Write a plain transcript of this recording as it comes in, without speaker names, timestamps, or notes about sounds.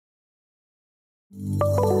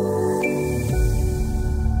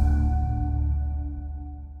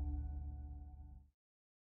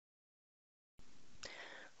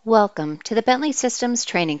Welcome to the Bentley Systems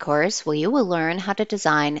training course where you will learn how to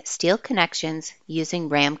design steel connections using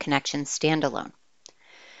RAM Connection Standalone.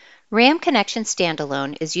 RAM Connection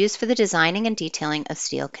Standalone is used for the designing and detailing of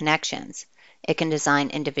steel connections. It can design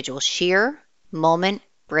individual shear, moment,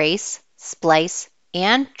 brace, splice,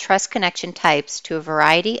 and truss connection types to a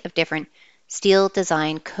variety of different steel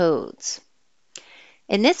design codes.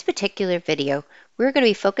 In this particular video, we're going to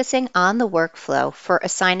be focusing on the workflow for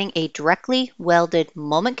assigning a directly welded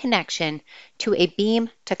moment connection to a beam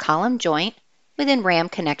to column joint within RAM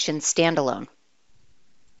Connection Standalone.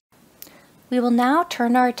 We will now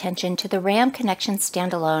turn our attention to the RAM Connection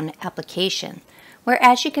Standalone application, where,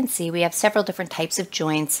 as you can see, we have several different types of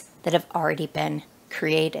joints that have already been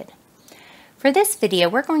created. For this video,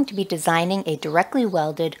 we're going to be designing a directly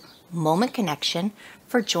welded moment connection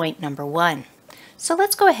for joint number 1. So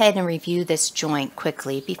let's go ahead and review this joint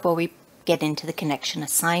quickly before we get into the connection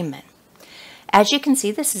assignment. As you can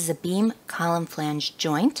see, this is a beam column flange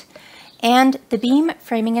joint, and the beam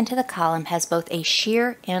framing into the column has both a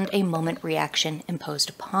shear and a moment reaction imposed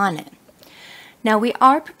upon it. Now we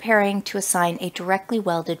are preparing to assign a directly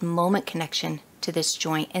welded moment connection to this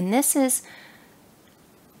joint, and this is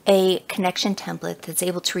a connection template that's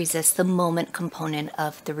able to resist the moment component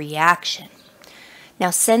of the reaction. Now,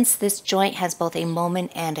 since this joint has both a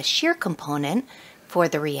moment and a shear component for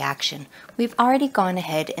the reaction, we've already gone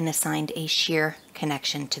ahead and assigned a shear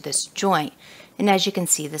connection to this joint. And as you can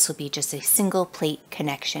see, this will be just a single plate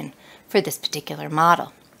connection for this particular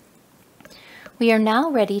model. We are now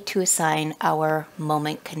ready to assign our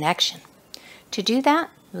moment connection. To do that,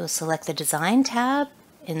 we will select the Design tab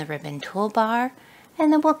in the ribbon toolbar,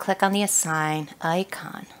 and then we'll click on the Assign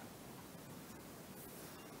icon.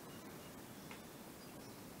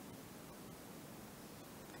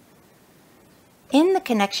 In the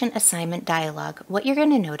connection assignment dialog, what you're going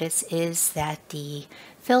to notice is that the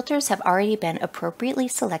filters have already been appropriately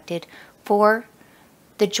selected for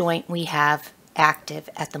the joint we have active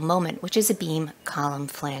at the moment, which is a beam column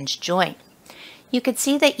flange joint. You can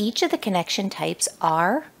see that each of the connection types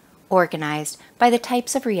are organized by the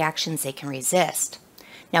types of reactions they can resist.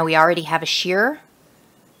 Now we already have a shear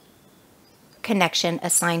connection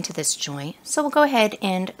assigned to this joint, so we'll go ahead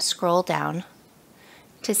and scroll down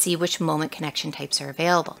to see which moment connection types are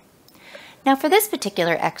available. Now for this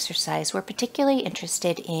particular exercise, we're particularly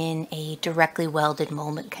interested in a directly welded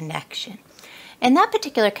moment connection. And that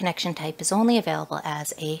particular connection type is only available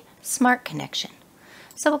as a smart connection.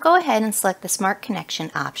 So we'll go ahead and select the smart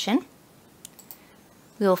connection option.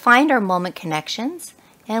 We will find our moment connections,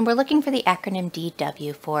 and we're looking for the acronym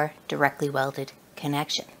DW for directly welded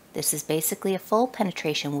connection. This is basically a full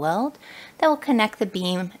penetration weld that will connect the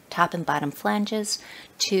beam top and bottom flanges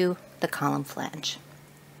to the column flange.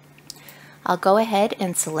 I'll go ahead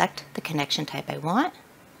and select the connection type I want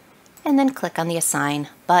and then click on the Assign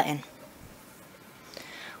button.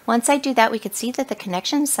 Once I do that, we can see that the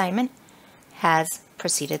connection assignment has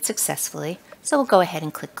proceeded successfully, so we'll go ahead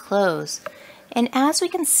and click Close. And as we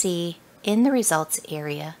can see in the results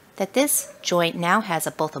area, that this joint now has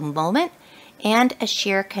both a moment and a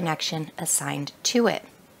shear connection assigned to it.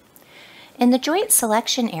 In the joint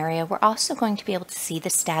selection area, we're also going to be able to see the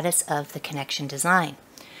status of the connection design.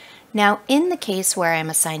 Now, in the case where I'm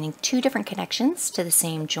assigning two different connections to the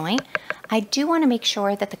same joint, I do want to make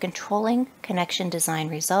sure that the controlling connection design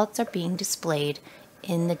results are being displayed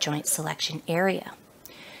in the joint selection area.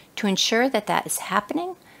 To ensure that that is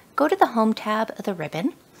happening, go to the Home tab of the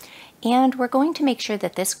ribbon, and we're going to make sure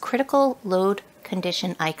that this critical load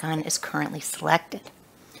condition icon is currently selected.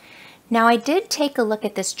 Now I did take a look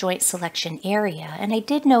at this joint selection area, and I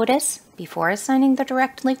did notice before assigning the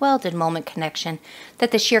directly welded moment connection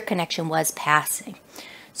that the shear connection was passing.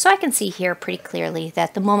 So I can see here pretty clearly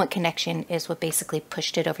that the moment connection is what basically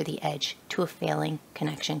pushed it over the edge to a failing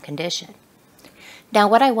connection condition. Now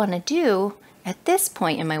what I want to do at this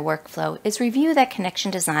point in my workflow is review that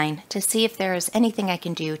connection design to see if there is anything I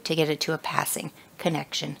can do to get it to a passing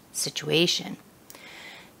connection situation.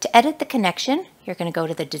 To edit the connection, you're going to go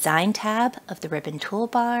to the Design tab of the ribbon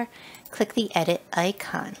toolbar, click the Edit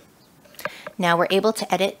icon. Now we're able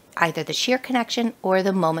to edit either the shear connection or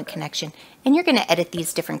the moment connection, and you're going to edit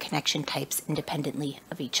these different connection types independently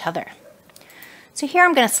of each other. So here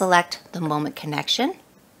I'm going to select the moment connection,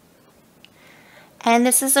 and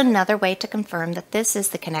this is another way to confirm that this is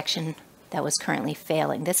the connection that was currently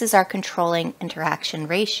failing. This is our controlling interaction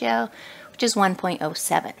ratio, which is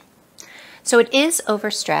 1.07. So it is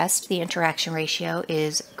overstressed. The interaction ratio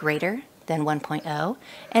is greater than 1.0,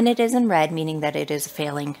 and it is in red, meaning that it is a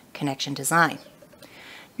failing connection design.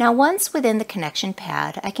 Now, once within the connection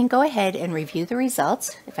pad, I can go ahead and review the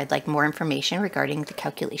results if I'd like more information regarding the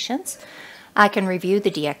calculations. I can review the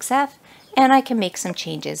DXF, and I can make some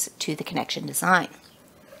changes to the connection design.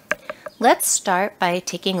 Let's start by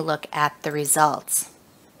taking a look at the results.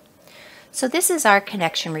 So this is our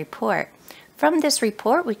connection report. From this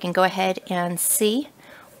report, we can go ahead and see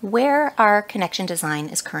where our connection design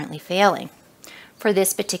is currently failing. For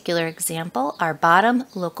this particular example, our bottom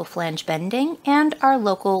local flange bending and our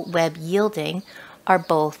local web yielding are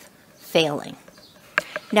both failing.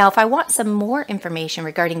 Now, if I want some more information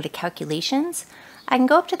regarding the calculations, I can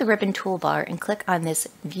go up to the ribbon toolbar and click on this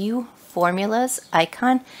View Formulas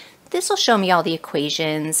icon. This will show me all the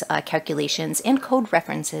equations, calculations, and code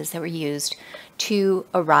references that were used to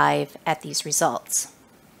arrive at these results.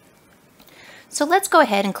 So let's go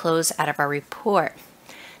ahead and close out of our report.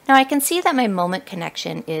 Now I can see that my moment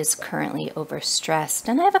connection is currently overstressed,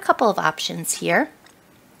 and I have a couple of options here.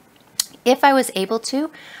 If I was able to,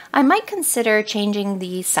 I might consider changing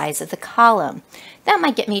the size of the column. That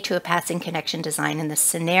might get me to a passing connection design in this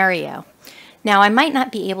scenario. Now I might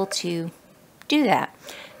not be able to do that.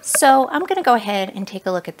 So I'm going to go ahead and take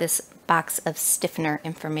a look at this box of stiffener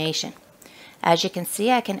information. As you can see,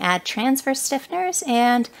 I can add transverse stiffeners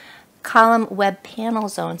and column web panel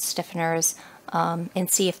zone stiffeners and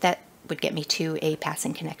see if that would get me to a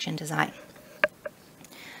passing connection design.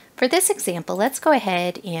 For this example, let's go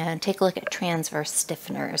ahead and take a look at transverse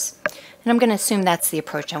stiffeners. And I'm going to assume that's the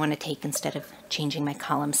approach I want to take instead of changing my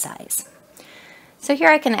column size. So here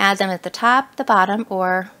I can add them at the top, the bottom,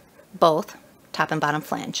 or both, top and bottom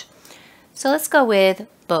flange. So let's go with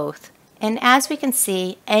both. And as we can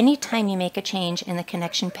see, anytime you make a change in the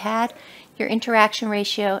connection pad, your interaction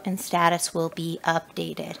ratio and status will be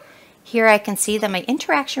updated. Here I can see that my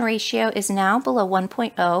interaction ratio is now below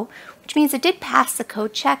 1.0, which means it did pass the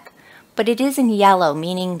code check, but it is in yellow,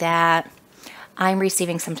 meaning that I'm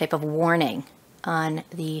receiving some type of warning on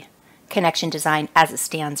the connection design as it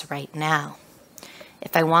stands right now.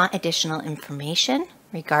 If I want additional information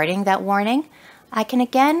regarding that warning, I can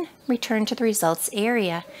again return to the results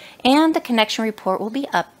area, and the connection report will be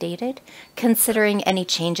updated considering any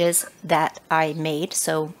changes that I made,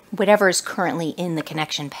 so whatever is currently in the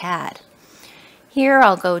connection pad. Here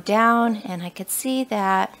I'll go down and I could see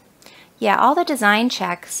that, yeah, all the design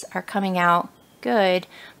checks are coming out good,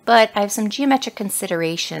 but I have some geometric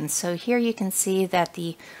considerations. So here you can see that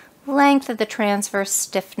the length of the transverse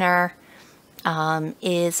stiffener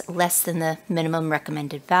is less than the minimum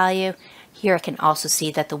recommended value. Here I can also see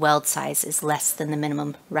that the weld size is less than the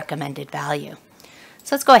minimum recommended value.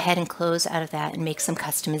 So let's go ahead and close out of that and make some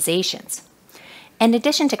customizations. In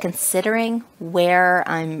addition to considering where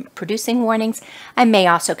I'm producing warnings, I may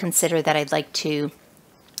also consider that I'd like to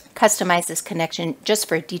customize this connection just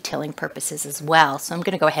for detailing purposes as well. So I'm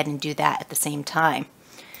going to go ahead and do that at the same time.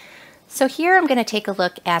 So here I'm going to take a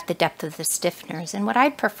look at the depth of the stiffeners, and what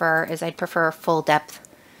I'd prefer is I'd prefer full depth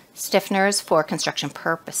stiffeners for construction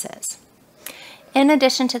purposes. In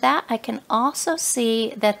addition to that, I can also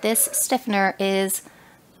see that this stiffener is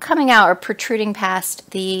coming out or protruding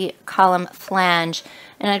past the column flange,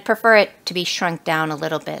 and I'd prefer it to be shrunk down a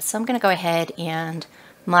little bit. So I'm going to go ahead and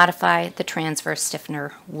modify the transverse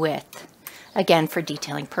stiffener width, again for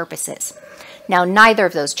detailing purposes. Now neither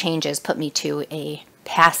of those changes put me to a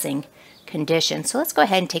passing condition, so let's go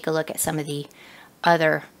ahead and take a look at some of the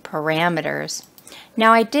other parameters.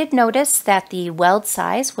 Now I did notice that the weld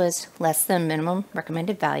size was less than minimum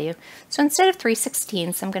recommended value, so instead of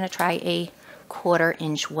 3/16, I'm going to try a 1/4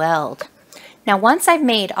 inch weld. Now once I've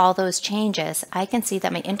made all those changes, I can see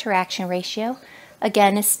that my interaction ratio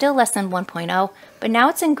again is still less than 1.0, but now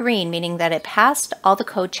it's in green, meaning that it passed all the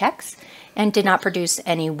code checks and did not produce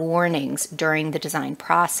any warnings during the design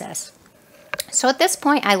process. So at this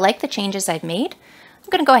point, I like the changes I've made. I'm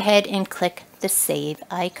going to go ahead and click the save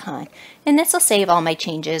icon, and this will save all my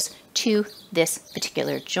changes to this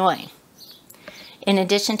particular joint. In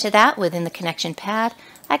addition to that, within the connection pad,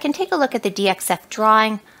 I can take a look at the DXF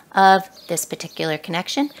drawing of this particular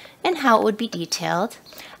connection and how it would be detailed.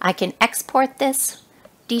 I can export this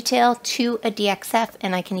detail to a DXF,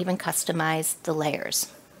 and I can even customize the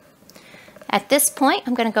layers. At this point,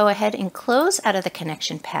 I'm going to go ahead and close out of the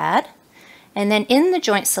connection pad. And then in the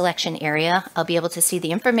joint selection area, I'll be able to see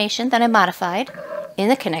the information that I modified in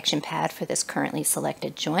the connection pad for this currently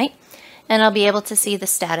selected joint. And I'll be able to see the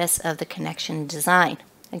status of the connection design.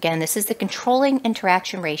 Again, this is the controlling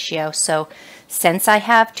interaction ratio. So since I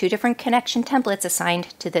have two different connection templates assigned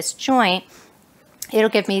to this joint, it'll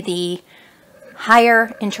give me the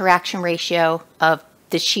higher interaction ratio of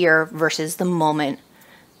the shear versus the moment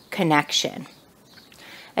connection.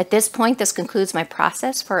 At this point, this concludes my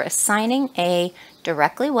process for assigning a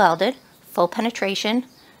directly welded full penetration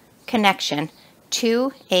connection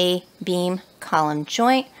to a beam column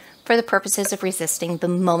joint for the purposes of resisting the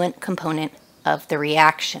moment component of the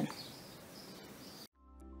reaction.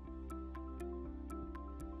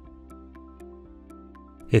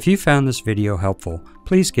 If you found this video helpful,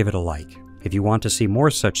 please give it a like. If you want to see more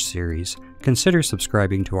such series, consider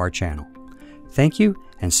subscribing to our channel. Thank you,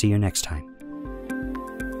 and see you next time.